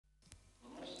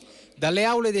Dalle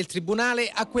aule del Tribunale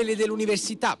a quelle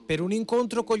dell'Università per un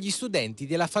incontro con gli studenti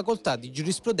della Facoltà di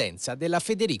Giurisprudenza della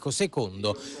Federico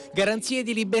II. Garanzie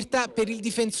di libertà per il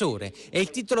difensore è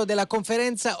il titolo della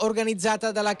conferenza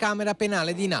organizzata dalla Camera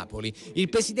Penale di Napoli. Il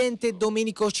presidente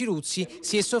Domenico Ciruzzi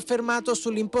si è soffermato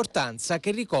sull'importanza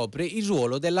che ricopre il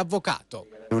ruolo dell'avvocato.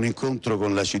 È un incontro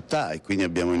con la città e quindi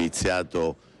abbiamo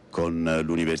iniziato con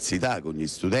l'università, con gli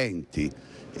studenti.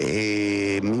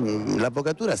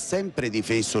 L'avvocatura ha sempre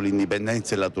difeso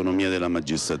l'indipendenza e l'autonomia della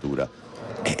magistratura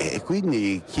e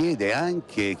quindi chiede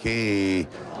anche che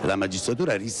la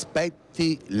magistratura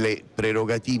rispetti le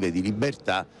prerogative di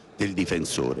libertà del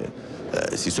difensore.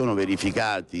 Si sono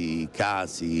verificati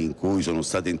casi in cui sono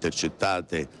state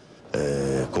intercettate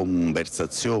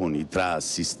conversazioni tra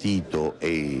assistito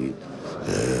e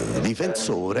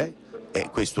difensore, e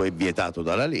questo è vietato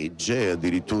dalla legge.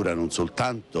 Addirittura non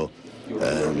soltanto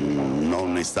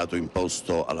non è stato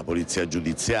imposto alla polizia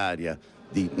giudiziaria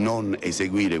di non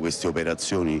eseguire queste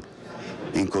operazioni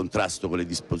in contrasto con le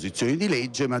disposizioni di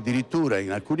legge, ma addirittura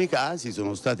in alcuni casi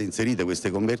sono state inserite queste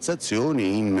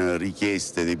conversazioni in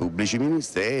richieste dei pubblici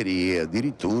ministeri e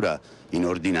addirittura in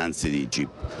ordinanze di GIP.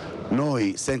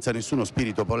 Noi, senza nessuno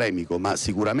spirito polemico, ma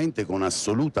sicuramente con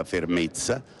assoluta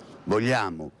fermezza,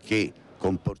 vogliamo che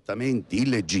comportamenti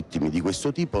illegittimi di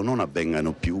questo tipo non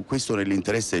avvengano più. Questo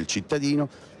nell'interesse del cittadino,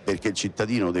 perché il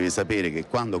cittadino deve sapere che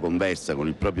quando conversa con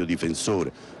il proprio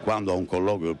difensore, quando ha un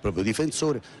colloquio con il proprio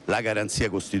difensore, la garanzia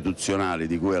costituzionale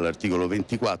di cui all'articolo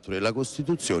 24 della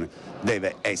Costituzione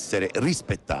deve essere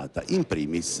rispettata in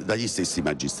primis dagli stessi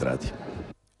magistrati.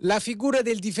 La figura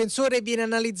del difensore viene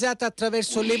analizzata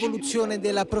attraverso l'evoluzione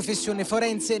della professione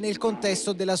forense nel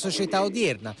contesto della società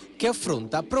odierna, che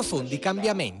affronta profondi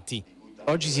cambiamenti.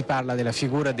 Oggi si parla della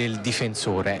figura del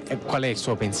difensore. Qual è il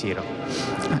suo pensiero?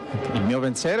 Il mio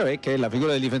pensiero è che la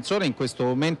figura del difensore in questo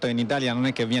momento in Italia non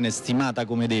è che viene stimata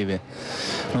come deve.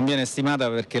 Non viene stimata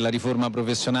perché la riforma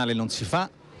professionale non si fa,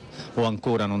 o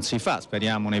ancora non si fa,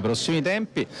 speriamo nei prossimi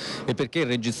tempi, e perché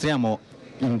registriamo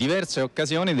in diverse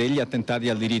occasioni degli attentati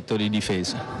al diritto di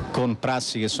difesa, con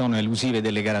prassi che sono elusive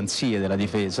delle garanzie della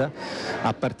difesa,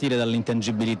 a partire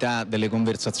dall'intangibilità delle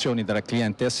conversazioni tra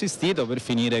cliente e assistito, per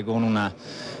finire con una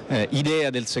idea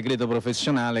del segreto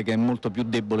professionale che è molto più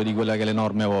debole di quella che le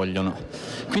norme vogliono.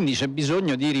 Quindi c'è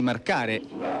bisogno di rimarcare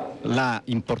la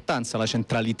importanza, la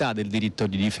centralità del diritto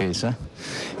di difesa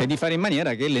e di fare in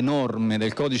maniera che le norme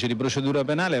del codice di procedura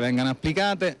penale vengano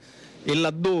applicate e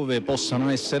laddove possano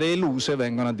essere eluse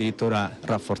vengono addirittura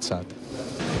rafforzate.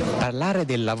 Parlare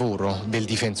del lavoro del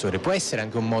difensore può essere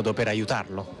anche un modo per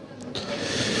aiutarlo?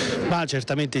 Ma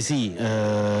certamente sì,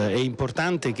 è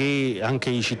importante che anche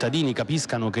i cittadini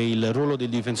capiscano che il ruolo del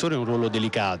difensore è un ruolo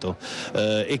delicato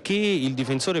e che il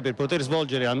difensore, per poter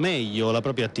svolgere al meglio la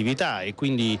propria attività e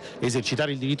quindi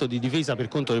esercitare il diritto di difesa per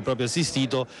conto del proprio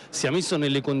assistito, sia messo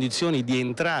nelle condizioni di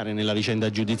entrare nella vicenda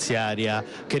giudiziaria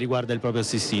che riguarda il proprio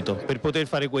assistito. Per poter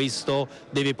fare questo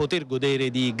deve poter godere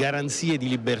di garanzie di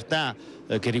libertà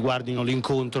che riguardino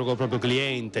l'incontro con il proprio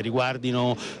cliente,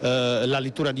 riguardino la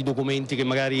lettura di documenti che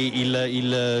magari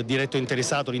il diretto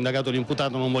interessato, l'indagato o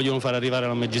l'imputato non vogliono far arrivare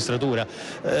alla magistratura.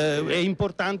 È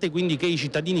importante quindi che i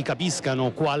cittadini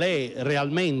capiscano qual è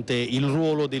realmente il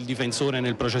ruolo del difensore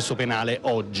nel processo penale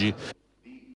oggi.